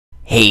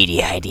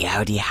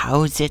Howdy,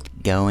 how's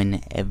it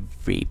going,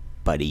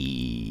 everybody?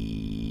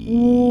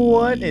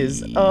 What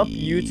is up,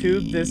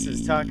 YouTube? This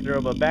is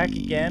Taka back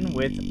again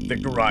with the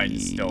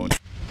GrindStone.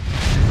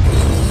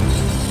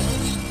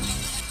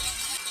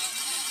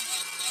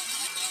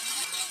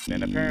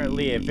 And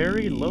apparently a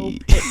very low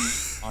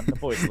pitch on the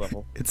voice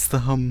level. It's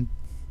the hum.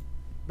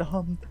 The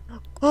hum.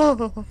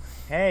 Oh.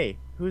 Hey,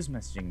 who's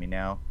messaging me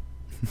now?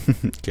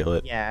 Kill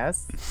it.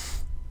 Yes.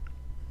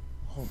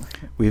 Oh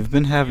We've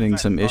been having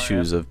some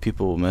issues of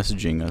people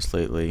messaging us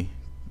lately,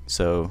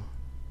 so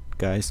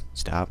guys,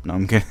 stop. No,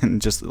 I'm kidding.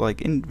 Just like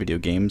in video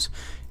games,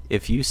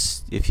 if you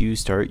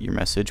start your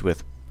message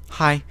with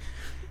 "Hi,"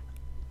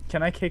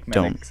 can I kick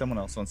Medic? Someone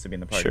else wants to be in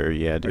the party. Sure,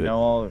 yeah, do it.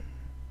 No,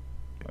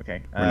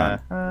 okay. I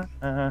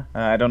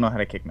don't know how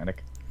to kick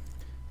Medic.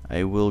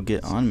 I will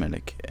get on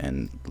Medic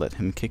and let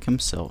him kick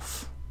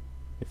himself,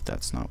 if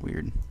that's not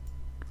weird.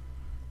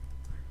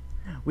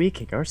 We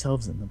kick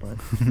ourselves in the butt.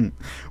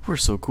 We're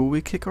so cool,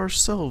 we kick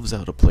ourselves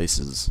out of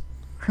places.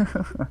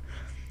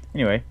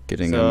 Anyway.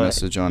 Getting a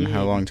message on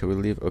how long till we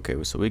leave.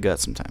 Okay, so we got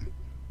some time.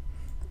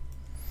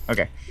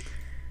 Okay.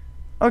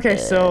 Okay,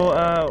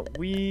 so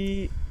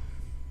we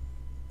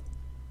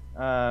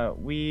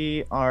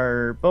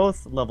are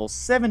both level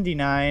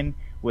 79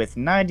 with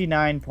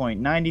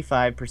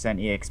 99.95%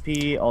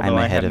 EXP, although I'm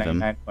I ahead have of him.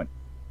 99.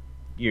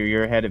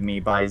 You're ahead of me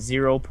by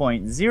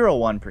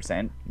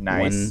 0.01%.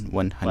 Nice.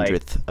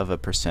 1/100th of a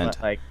percent.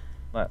 Like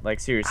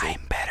seriously.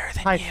 I'm better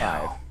than High you.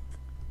 five.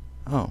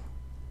 Oh.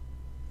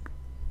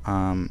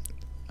 Get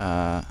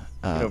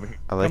over here.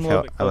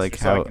 I like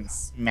so I can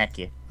smack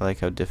you. I like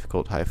how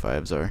difficult high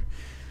fives are.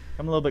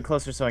 Come a little bit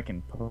closer so I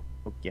can poke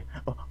you.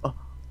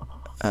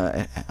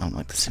 I don't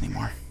like this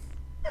anymore.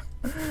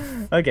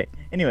 Okay.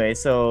 Anyway,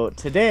 so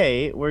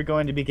today we're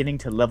going to be getting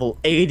to level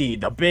 80,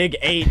 the big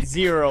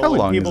 80. How when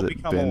long people has it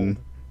become been old.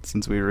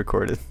 since we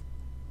recorded?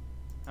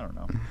 I don't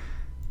know.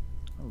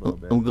 A little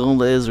bit. I'm going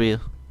to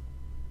Azria.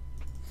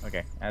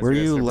 Okay. Where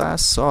you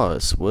last saw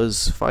us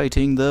was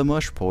fighting the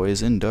mush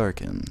boys in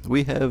Darken.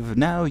 We have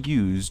now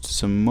used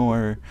some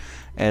more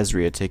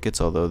Azria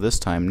tickets, although this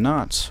time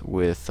not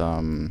with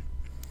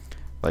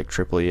like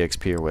triple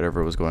EXP or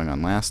whatever was going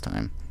on last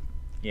time.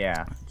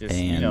 Yeah, just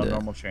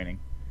normal training.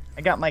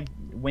 I got my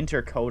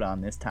winter coat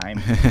on this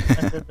time.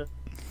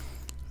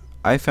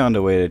 I found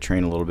a way to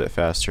train a little bit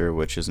faster,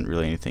 which isn't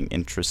really anything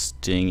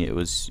interesting. It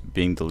was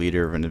being the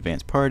leader of an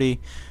advanced party,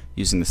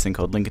 using this thing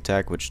called Link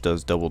Attack, which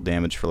does double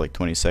damage for like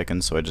 20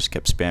 seconds, so I just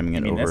kept spamming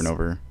it over and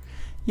over.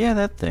 Yeah,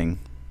 that thing.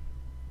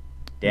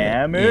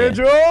 Damage!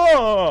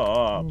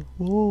 Yeah.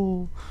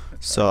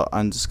 So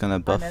I'm just gonna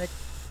buff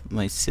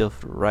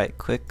myself right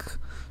quick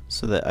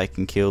so that I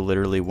can kill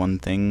literally one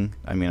thing.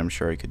 I mean, I'm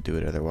sure I could do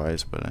it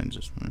otherwise, but I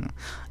just,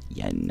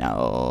 you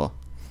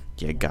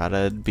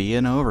gotta be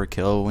an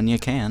overkill when you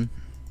can.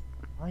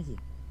 Oh yeah.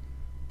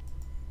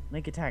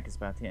 Link Attack is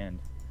about to end.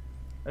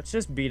 Let's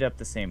just beat up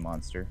the same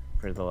monster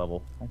for the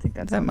level. I think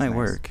that might nice.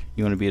 work.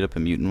 You want to beat up a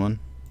mutant one?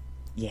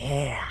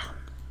 Yeah.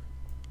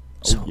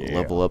 So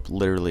level up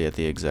literally at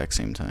the exact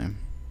same time.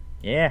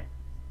 Yeah.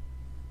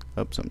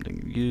 Oh,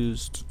 something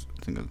used.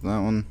 I think it's that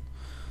one.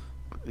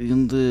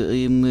 And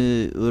I'm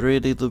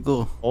ready to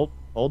go. Hold.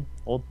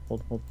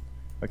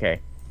 Okay.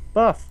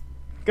 Buff.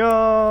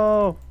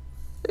 Go.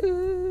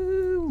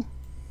 Ooh.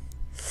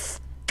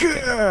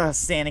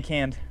 Santa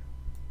canned.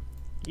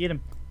 Get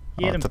him.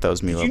 Get him. I thought that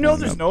was me. Did you know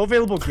there's no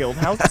available guild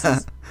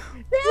houses?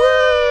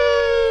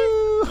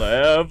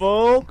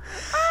 Level.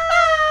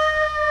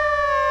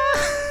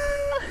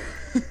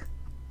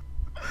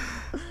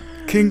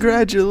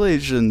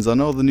 Congratulations on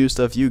all the new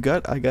stuff you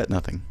got. I got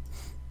nothing.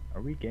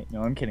 Are we getting?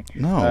 No, I'm kidding.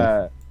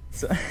 No.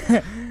 So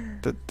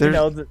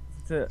There's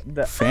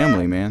the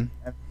family, man.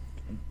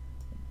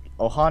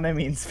 Ohana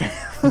means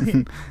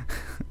family.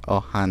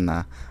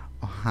 Ohana.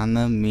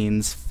 Ohana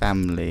means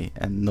family,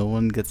 and no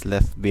one gets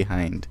left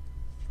behind.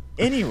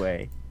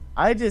 Anyway,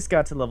 I just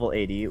got to level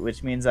 80,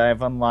 which means I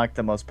have unlocked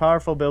the most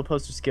powerful build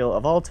poster skill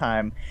of all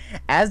time,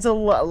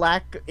 ASAL.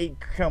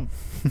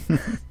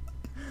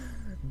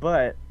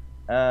 But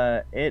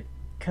it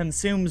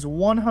consumes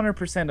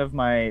 100% of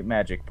my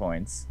magic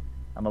points.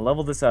 I'm gonna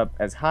level this up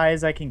as high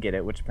as I can get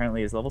it, which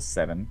apparently is level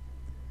 7,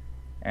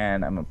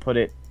 and I'm gonna put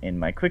it in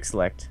my quick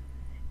select.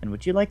 And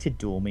would you like to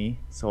duel me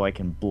so I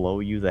can blow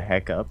you the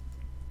heck up?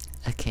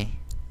 Okay.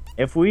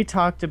 If we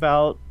talked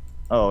about...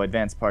 Oh,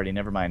 advanced party,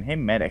 never mind. Hey,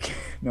 medic.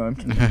 No, I'm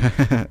kidding.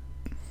 I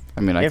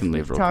mean, I can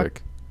leave real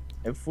quick.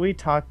 If we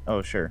talked...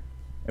 Oh, sure.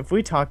 If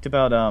we talked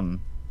about,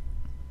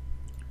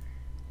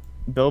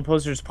 build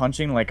posters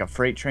punching like a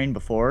freight train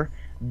before,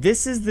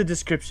 this is the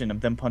description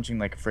of them punching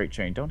like a freight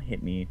train. Don't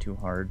hit me too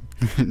hard.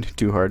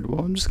 Too hard?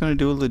 Well, I'm just gonna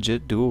do a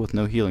legit duel with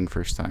no healing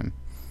first time.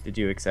 Did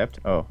you accept?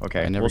 Oh,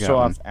 okay. I never we'll got show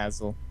one. off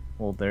ASAL.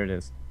 Well, there it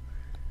is.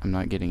 I'm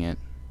not getting it.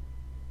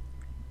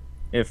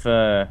 If,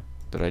 Did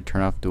I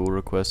turn off duel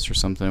requests or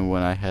something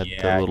when I had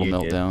the little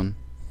meltdown?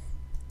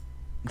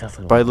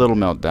 By little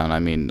meltdown, I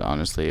mean,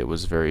 honestly, it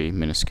was very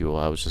minuscule.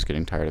 I was just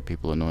getting tired of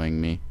people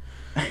annoying me.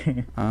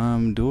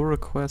 Duel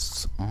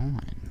requests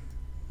on.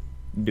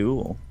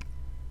 Duel.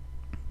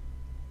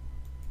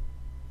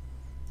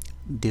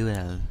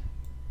 Duel.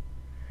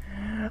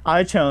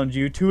 I challenge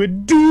you to a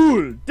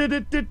duel.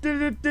 I'm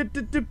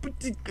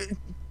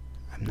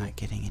not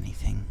getting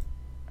anything.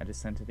 I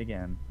just sent it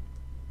again.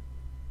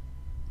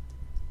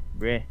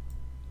 Breh.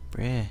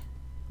 Bruh.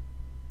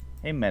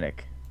 Hey,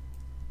 medic.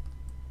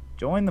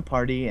 Join the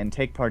party and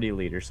take party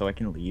leader so I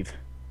can leave.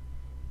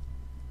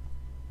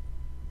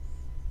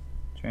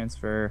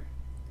 Transfer.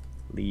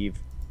 Leave.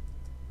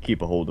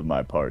 Keep a hold of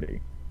my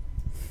party.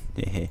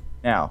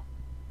 Now.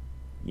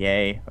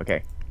 Yay.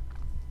 Okay.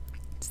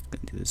 It's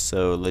gonna do this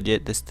so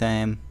legit this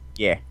time.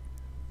 Yeah.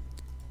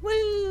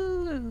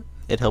 Woo!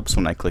 It helps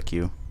when I click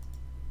you.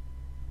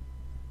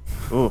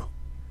 Ooh.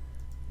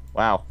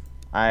 Wow.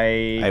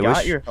 I got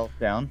wish- your health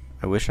down.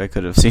 I wish I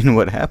could have seen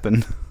what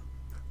happened.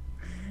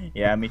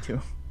 Yeah, me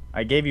too.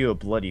 I gave you a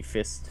bloody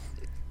fist.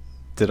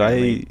 Did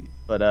apparently.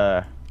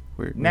 But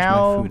where's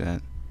now- my food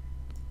at?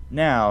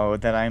 now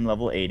that I'm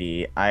level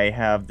 80, I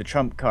have the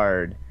trump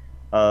card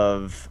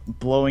of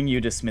blowing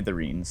you to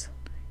smithereens.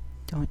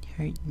 Don't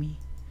hurt me.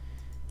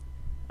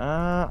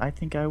 I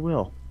think I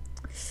will.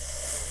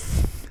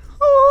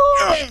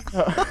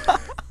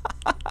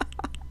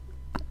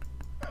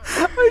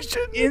 I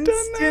shouldn't have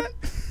done that.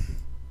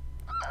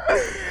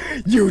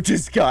 You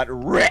just got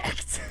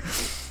wrecked.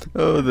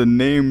 Oh, the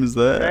name's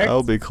that Wrecked?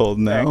 I'll be called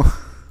now.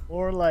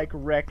 Or like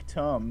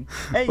Rektum.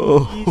 Hey,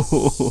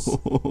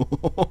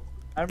 Oh.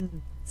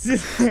 I'm.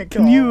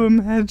 Can you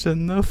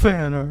imagine the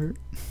fan art?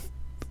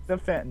 The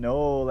fan?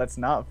 No, that's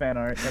not fan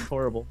art. That's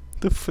horrible.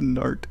 The fan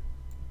art.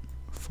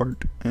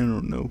 Fart. I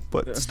don't know.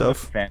 But stuff.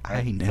 Fan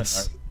art,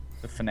 Highness.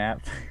 the FNAP.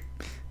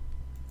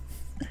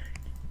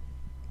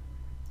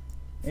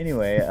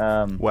 Anyway,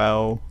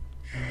 Wow.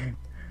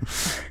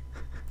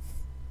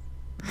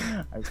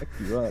 I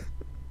picked you up.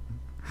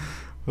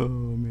 Oh,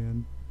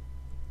 man.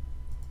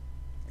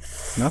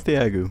 Not the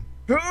Agu.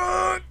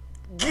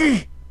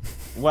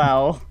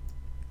 Wow.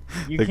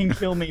 You The- can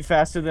kill me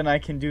faster than I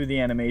can do the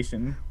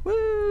animation.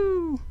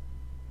 Woo!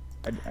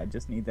 I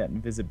just need that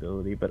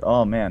invisibility, but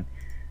oh man.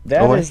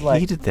 That Oh, I is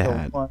like hated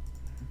that.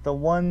 The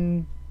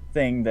one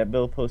thing that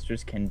bill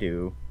posters can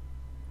do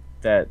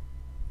that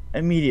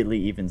immediately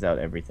evens out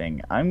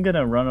everything. I'm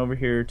gonna run over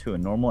here to a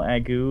normal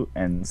Agu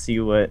and see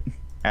what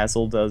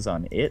ASAL does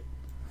on it.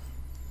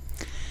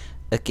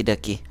 Okie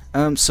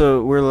dokie.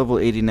 So we're level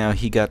 80 now.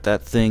 He got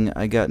that thing.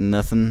 I got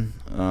nothing.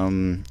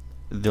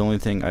 The only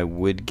thing I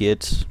would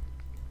get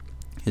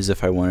is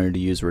if I wanted to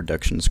use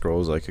reduction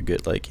scrolls, I could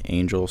get like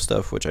angel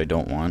stuff, which I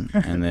don't want,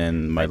 and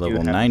then my I do level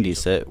have 90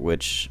 angel. set,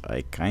 which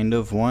I kind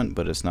of want,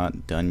 but it's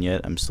not done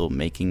yet. I'm still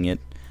making it.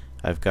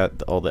 I've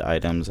got all the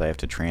items. I have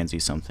to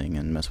transy something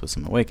and mess with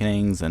some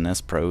awakenings and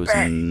S pros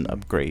and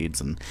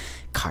upgrades and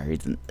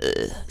cards and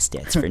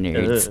stats for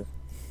nerds. Ugh.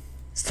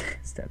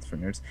 Stats for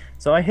nerds.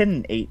 So I hit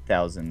an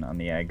 8,000 on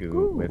the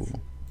Agu with. Ooh.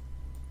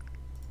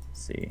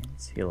 Let's see.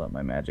 Let's heal up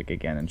my magic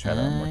again and try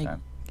that one more I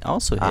time.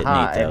 Also hit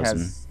Aha, an it 8,000.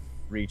 has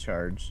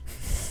recharge.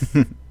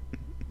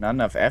 Not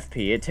enough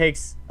FP. It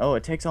takes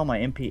all my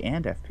MP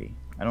and FP.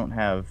 I don't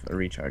have a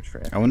recharge for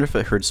FP. I wonder if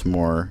it hurts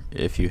more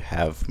if you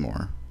have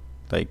more.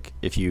 Like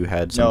if you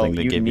had something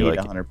that you gave need you like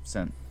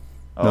 100%.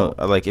 no,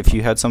 like if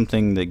you had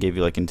something that gave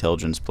you like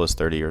intelligence plus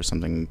 30 or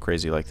something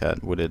crazy like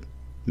that, would it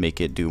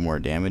make it do more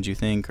damage, you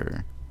think,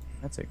 or?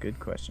 That's a good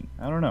question.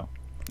 I don't know.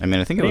 I mean,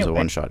 I think it was a Anyway.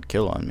 one-shot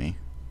kill on me.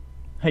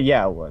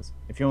 Yeah, it was.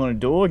 If you want to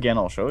duel again,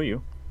 I'll show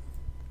you.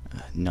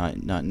 Not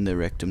in the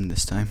rectum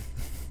this time.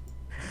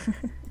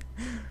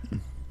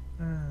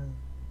 I'm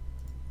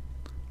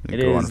It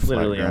gonna go on is flat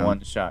literally a ground.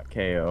 one-shot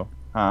KO.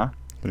 Huh? I'm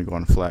gonna go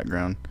on flat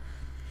ground.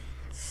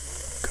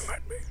 Come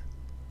at me.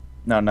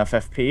 Not enough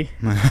FP.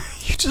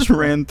 You just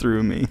ran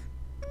through me.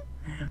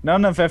 Not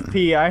enough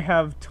FP. I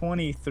have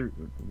 23.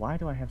 Why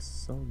do I have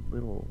so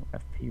little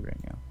FP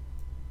right now?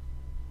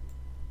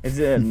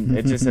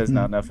 It just says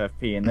not enough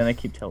FP, and then I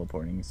keep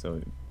teleporting.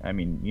 So I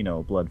mean, you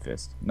know, blood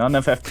fist. Not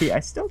enough FP.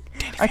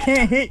 I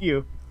can't hit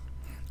you.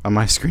 On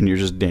my screen, you're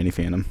just Danny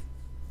Phantom.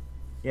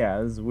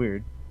 Yeah, this is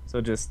weird. So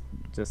just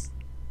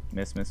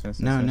miss.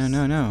 No, miss.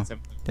 no.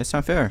 That's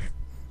not fair.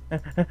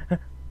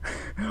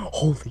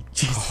 Holy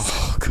Jesus!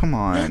 Oh, come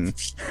on.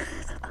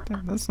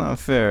 That's not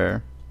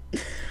fair.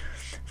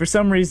 For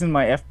some reason,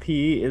 my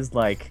FP is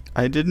like.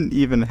 I didn't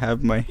even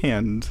have my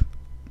hand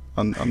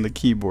on the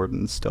keyboard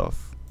and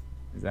stuff.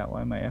 Is that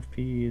why my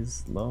FP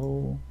is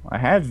low? I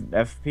had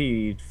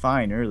FP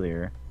fine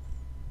earlier.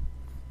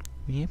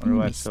 We have Wonder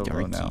why my it's so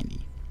star low now.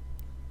 candy.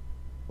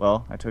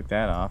 Well, I took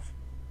that off.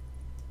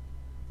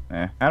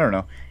 I don't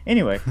know.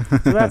 Anyway, so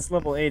that's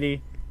level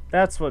 80.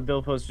 That's what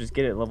bill posters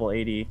get at level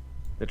 80.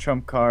 The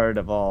trump card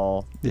of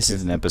all. This is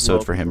Just an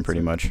episode for him, local pretty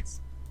much. servants.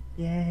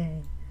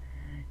 Yay.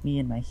 Me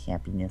and my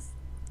happiness.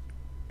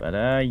 But,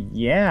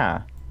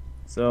 yeah.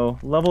 So,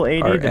 level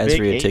 80, Our the big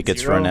Azria 80.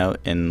 tickets run out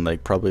in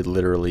like probably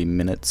literally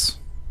minutes.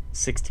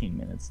 16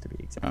 minutes to be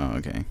exact. Oh,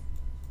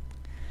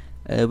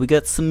 okay. We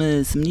got some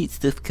neat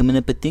stuff coming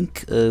up. I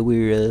think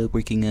we're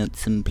working out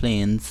some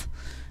plans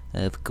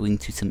of going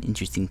to some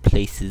interesting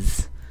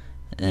places.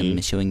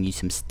 Yeah. Showing you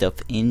some stuff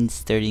and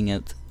starting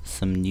out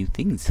some new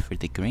things for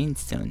the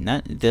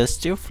GrindStone. They're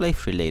still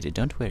Flyff related,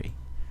 don't worry.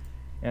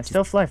 Yeah,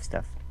 still Flyff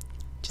stuff.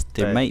 Just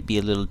there might be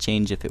a little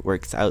change if it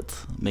works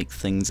out. Make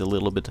things a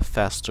little bit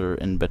faster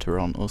and better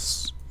on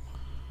us.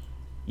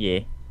 Yeah.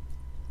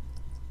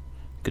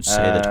 Could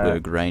say that we're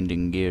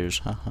grinding gears,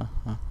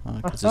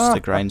 because it's the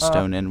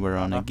GrindStone and we're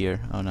on a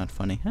gear. Oh, not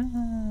funny.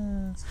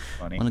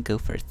 Funny. Wanna go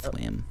for a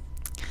swim?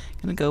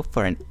 Gonna go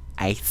for an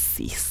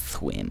icy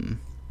swim.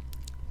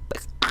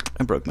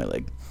 I broke my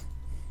leg.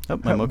 Oh,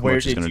 my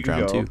Mokomochi's is gonna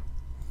drown too.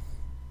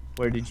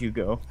 Where did you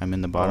go? I'm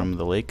in the bottom of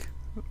the lake,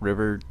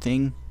 river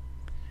thing.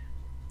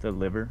 The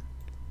liver.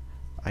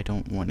 I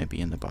don't want to be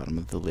in the bottom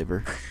of the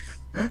liver.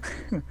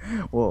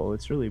 Whoa,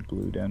 it's really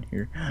blue down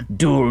here.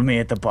 Duel me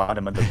at the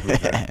bottom of the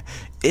river.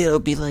 It'll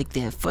be like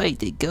that fight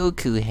that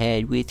Goku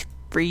had with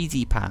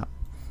Freezy Pop.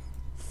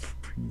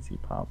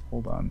 Freezy Pop,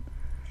 hold on.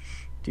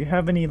 Do you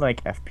have any,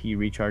 like, FP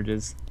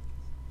recharges?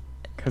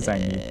 Because I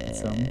need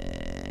some.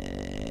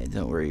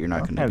 Don't worry, you're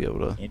not going to be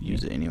able to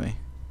use it anyway.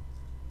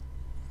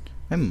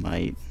 I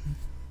might.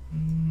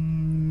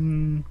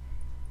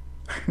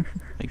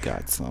 I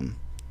got some.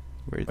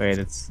 Wait,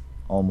 it's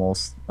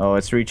almost... Oh,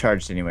 it's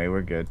recharged anyway.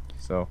 We're good.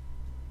 So,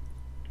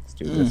 let's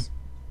do this.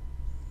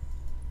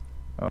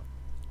 Oh.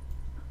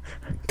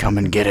 Come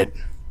and get it.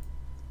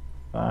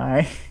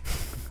 Bye.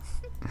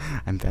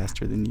 I'm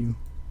faster than you.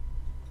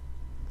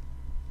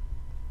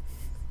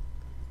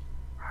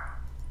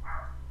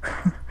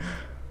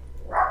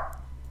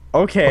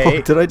 Okay.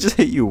 Oh, did I just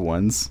hit you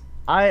once?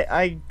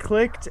 I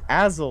clicked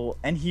ASAL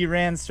and he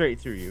ran straight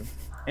through you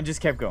and just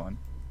kept going.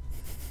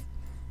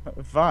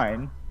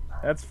 Fine.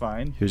 That's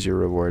fine. Here's your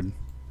reward.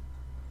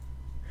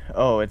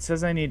 Oh, it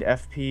says I need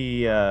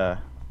FP,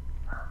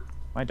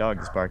 my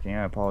dog is barking,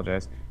 I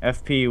apologize.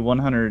 FP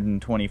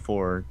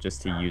 124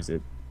 just to use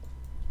it.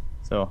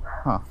 So,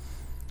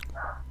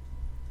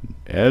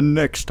 And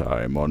next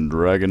time on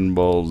Dragon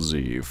Ball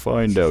Z,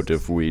 find out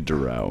if we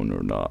drown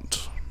or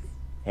not.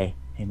 Hey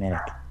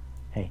medic.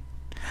 Hey.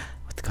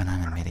 What's going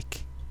on,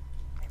 medic?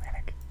 Hey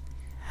medic.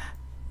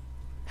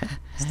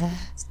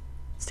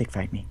 Stick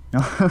fight me.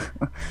 No.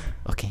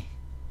 Okay.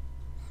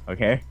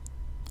 Okay.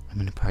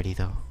 I'm in a party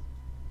though.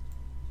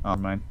 Oh,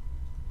 mine.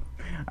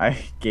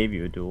 I gave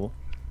you a duel,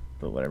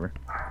 but whatever.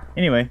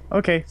 Anyway,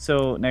 okay,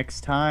 so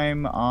next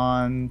time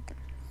on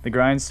the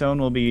GrindStone,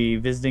 we'll be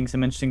visiting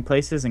some interesting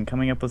places and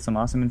coming up with some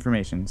awesome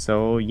information.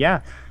 So,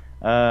 yeah,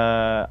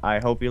 I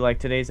hope you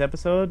liked today's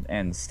episode,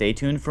 and stay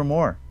tuned for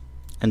more.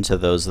 And to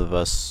those of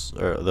us,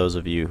 or those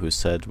of you who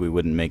said we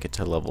wouldn't make it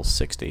to level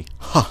 60.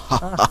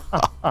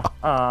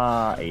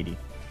 80.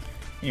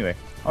 Anyway,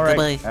 alright,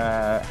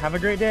 Goodbye. have a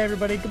great day,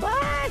 everybody.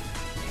 Goodbye!